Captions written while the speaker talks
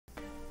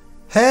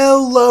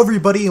Hello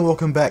everybody and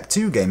welcome back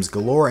to Games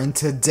Galore, and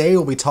today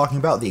we'll be talking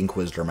about the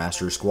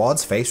InquisitorMaster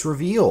squad's face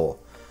reveal.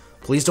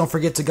 Please don't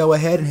forget to go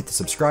ahead and hit the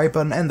subscribe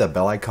button and the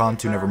bell icon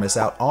to never miss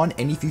out on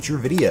any future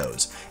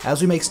videos,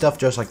 as we make stuff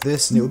just like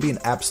this and it would be an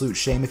absolute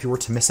shame if you were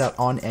to miss out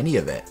on any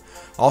of it.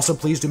 Also,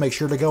 please do make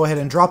sure to go ahead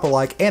and drop a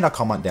like and a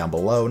comment down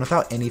below, and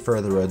without any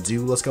further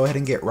ado, let's go ahead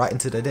and get right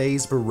into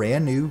today's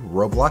brand new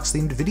Roblox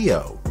themed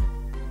video.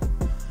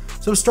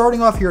 So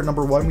starting off here at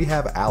number 1 we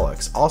have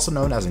Alex, also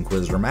known as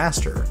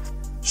InquisitorMaster.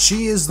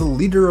 She is the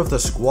leader of the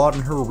squad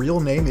and her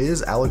real name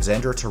is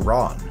Alexandra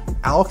Tehran.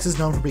 Alex is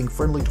known for being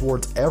friendly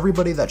towards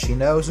everybody that she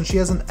knows, and she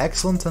has an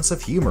excellent sense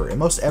of humor, and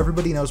most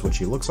everybody knows what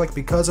she looks like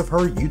because of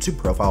her YouTube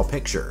profile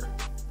picture.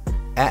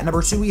 At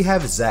number 2 we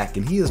have Zach,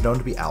 and he is known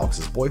to be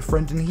Alex's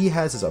boyfriend, and he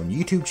has his own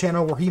YouTube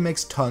channel where he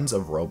makes tons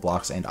of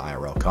Roblox and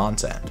IRL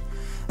content.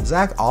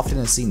 Zach often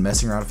is seen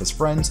messing around with his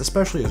friends,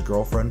 especially his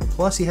girlfriend,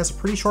 plus he has a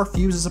pretty short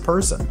fuse as a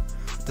person.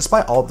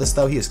 Despite all of this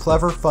though, he is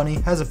clever, funny,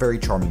 has a very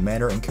charming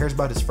manner, and cares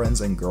about his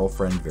friends and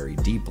girlfriend very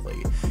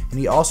deeply. And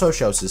he also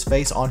shows his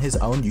face on his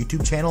own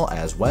YouTube channel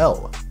as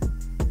well.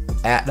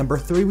 At number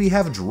 3 we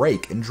have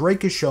Drake, and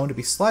Drake is shown to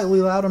be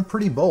slightly loud and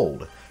pretty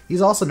bold.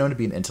 He's also known to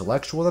be an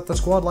intellectual that the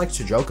squad likes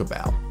to joke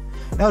about.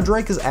 Now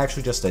Drake is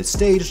actually just a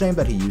stage name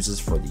that he uses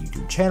for the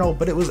YouTube channel,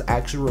 but it was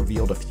actually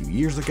revealed a few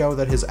years ago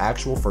that his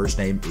actual first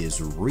name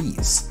is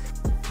Reese.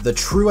 The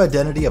true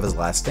identity of his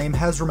last name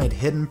has remained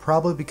hidden,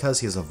 probably because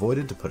he has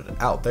avoided to put it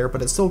out there,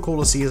 but it's still cool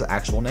to see his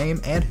actual name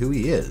and who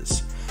he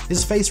is.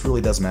 His face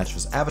really does match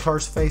his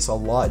avatar's face a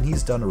lot, and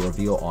he's done a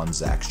reveal on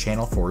Zach's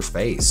channel for his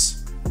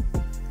face.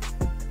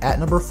 At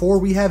number 4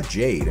 we have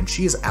Jade, and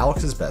she is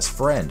Alex's best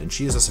friend, and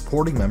she is a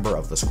supporting member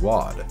of the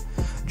squad.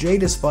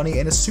 Jade is funny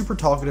and is super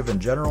talkative in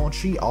general, and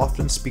she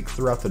often speaks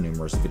throughout the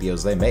numerous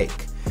videos they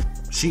make.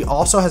 She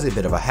also has a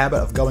bit of a habit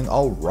of going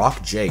all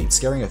rock Jade,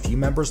 scaring a few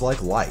members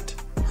like Light.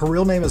 Her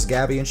real name is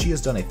Gabby, and she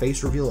has done a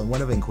face reveal in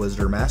one of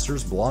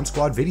InquisitorMaster's Blonde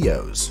Squad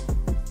videos.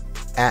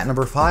 At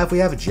number 5 we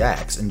have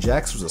Jax, and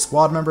Jax was a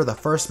squad member that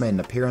first made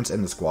an appearance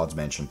in the squad's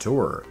mansion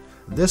tour.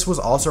 This was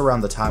also around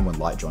the time when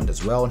Light joined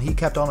as well, and he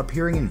kept on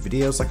appearing in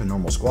videos like a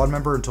normal squad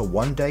member until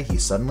one day he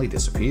suddenly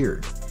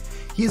disappeared.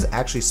 He is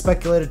actually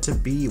speculated to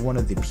be one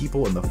of the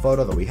people in the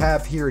photo that we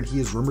have here, and he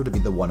is rumored to be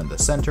the one in the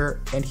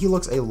center, and he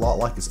looks a lot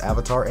like his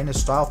avatar, and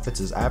his style fits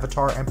his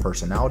avatar and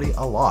personality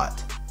a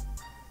lot.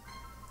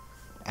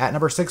 At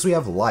number 6 we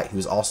have Light, who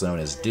is also known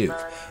as Duke,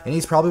 and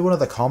he's probably one of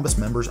the calmest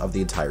members of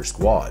the entire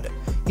squad.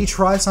 He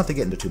tries not to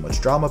get into too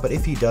much drama, but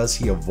if he does,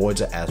 he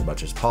avoids it as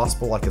much as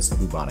possible like it's the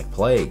bubonic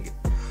plague.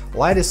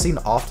 Light is seen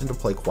often to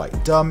play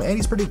quite dumb, and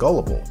he's pretty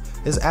gullible.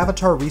 His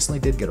avatar recently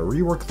did get a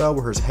rework though,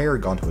 where his hair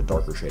had gone to a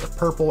darker shade of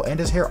purple, and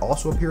his hair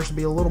also appears to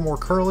be a little more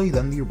curly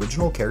than the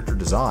original character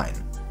design.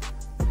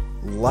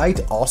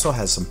 Light also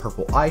has some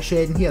purple eye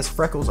shade, and he has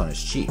freckles on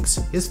his cheeks.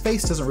 His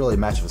face doesn't really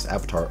match his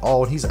avatar at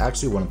all, and he's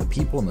actually one of the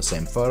people in the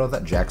same photo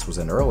that Jax was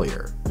in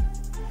earlier.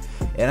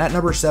 And at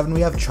number 7 we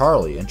have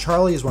Charlie, and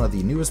Charlie is one of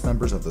the newest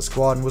members of the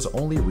squad and was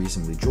only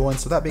recently joined,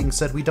 so that being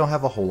said we don't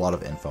have a whole lot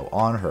of info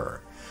on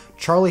her.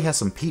 Charlie has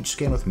some peach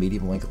skin with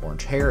medium length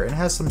orange hair and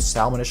has some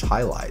salmonish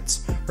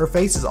highlights. Her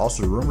face is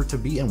also rumored to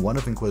be in one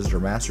of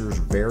InquisitorMaster's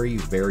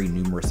very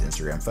numerous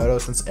Instagram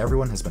photos, since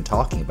everyone has been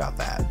talking about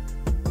that.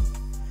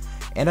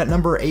 And at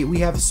number 8 we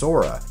have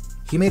Sora.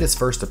 He made his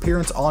first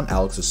appearance on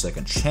Alex's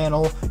second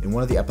channel in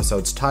one of the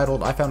episodes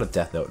titled I Found a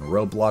Death Note in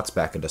Roblox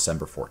back in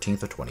December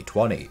 14th of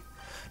 2020.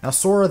 Now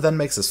Sora then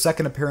makes his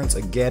second appearance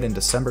again in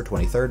December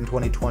 23rd in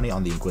 2020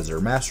 on the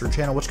InquisitorMaster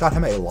channel, which got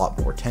him a lot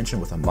more attention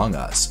with Among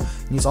Us,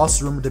 and he's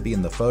also rumored to be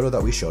in the photo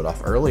that we showed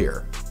off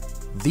earlier.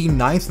 The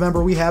 9th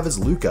member we have is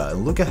Luca,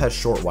 and Luca has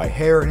short white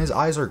hair and his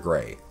eyes are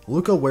gray.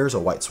 Luca wears a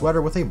white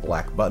sweater with a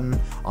black button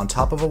on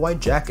top of a white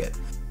jacket.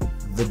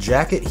 The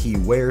jacket he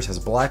wears has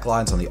black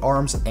lines on the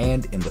arms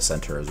and in the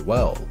center as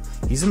well.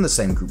 He's in the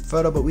same group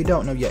photo, but we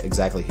don't know yet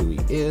exactly who he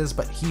is,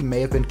 but he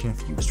may have been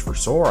confused for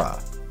Sora.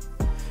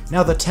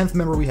 Now the 10th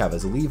member we have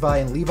is Levi,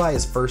 and Levi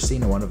is first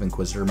seen in one of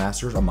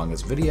InquisitorMaster's Among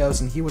Us videos,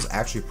 and he was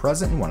actually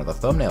present in one of the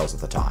thumbnails at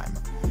the time.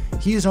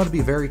 He is known to be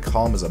very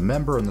calm as a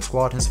member in the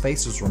squad. His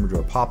face is rumored to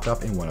have popped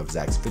up in one of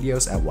Zach's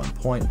videos at one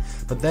point,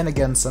 but then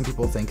again some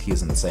people think he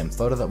is in the same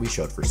photo that we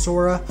showed for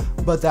Sora,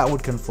 but that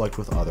would conflict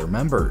with other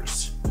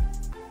members.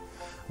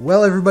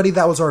 Well everybody,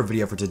 that was our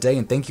video for today,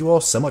 and thank you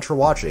all so much for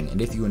watching,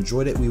 and if you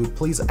enjoyed it, we would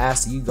please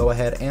ask that you go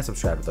ahead and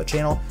subscribe to the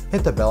channel,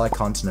 hit the bell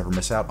icon to never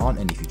miss out on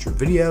any future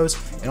videos,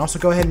 and also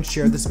go ahead and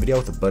share this video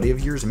with a buddy of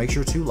yours and make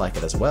sure to like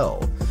it as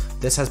well.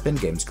 This has been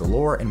Games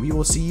Galore, and we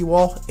will see you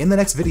all in the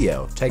next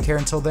video. Take care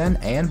until then,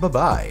 and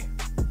bye-bye.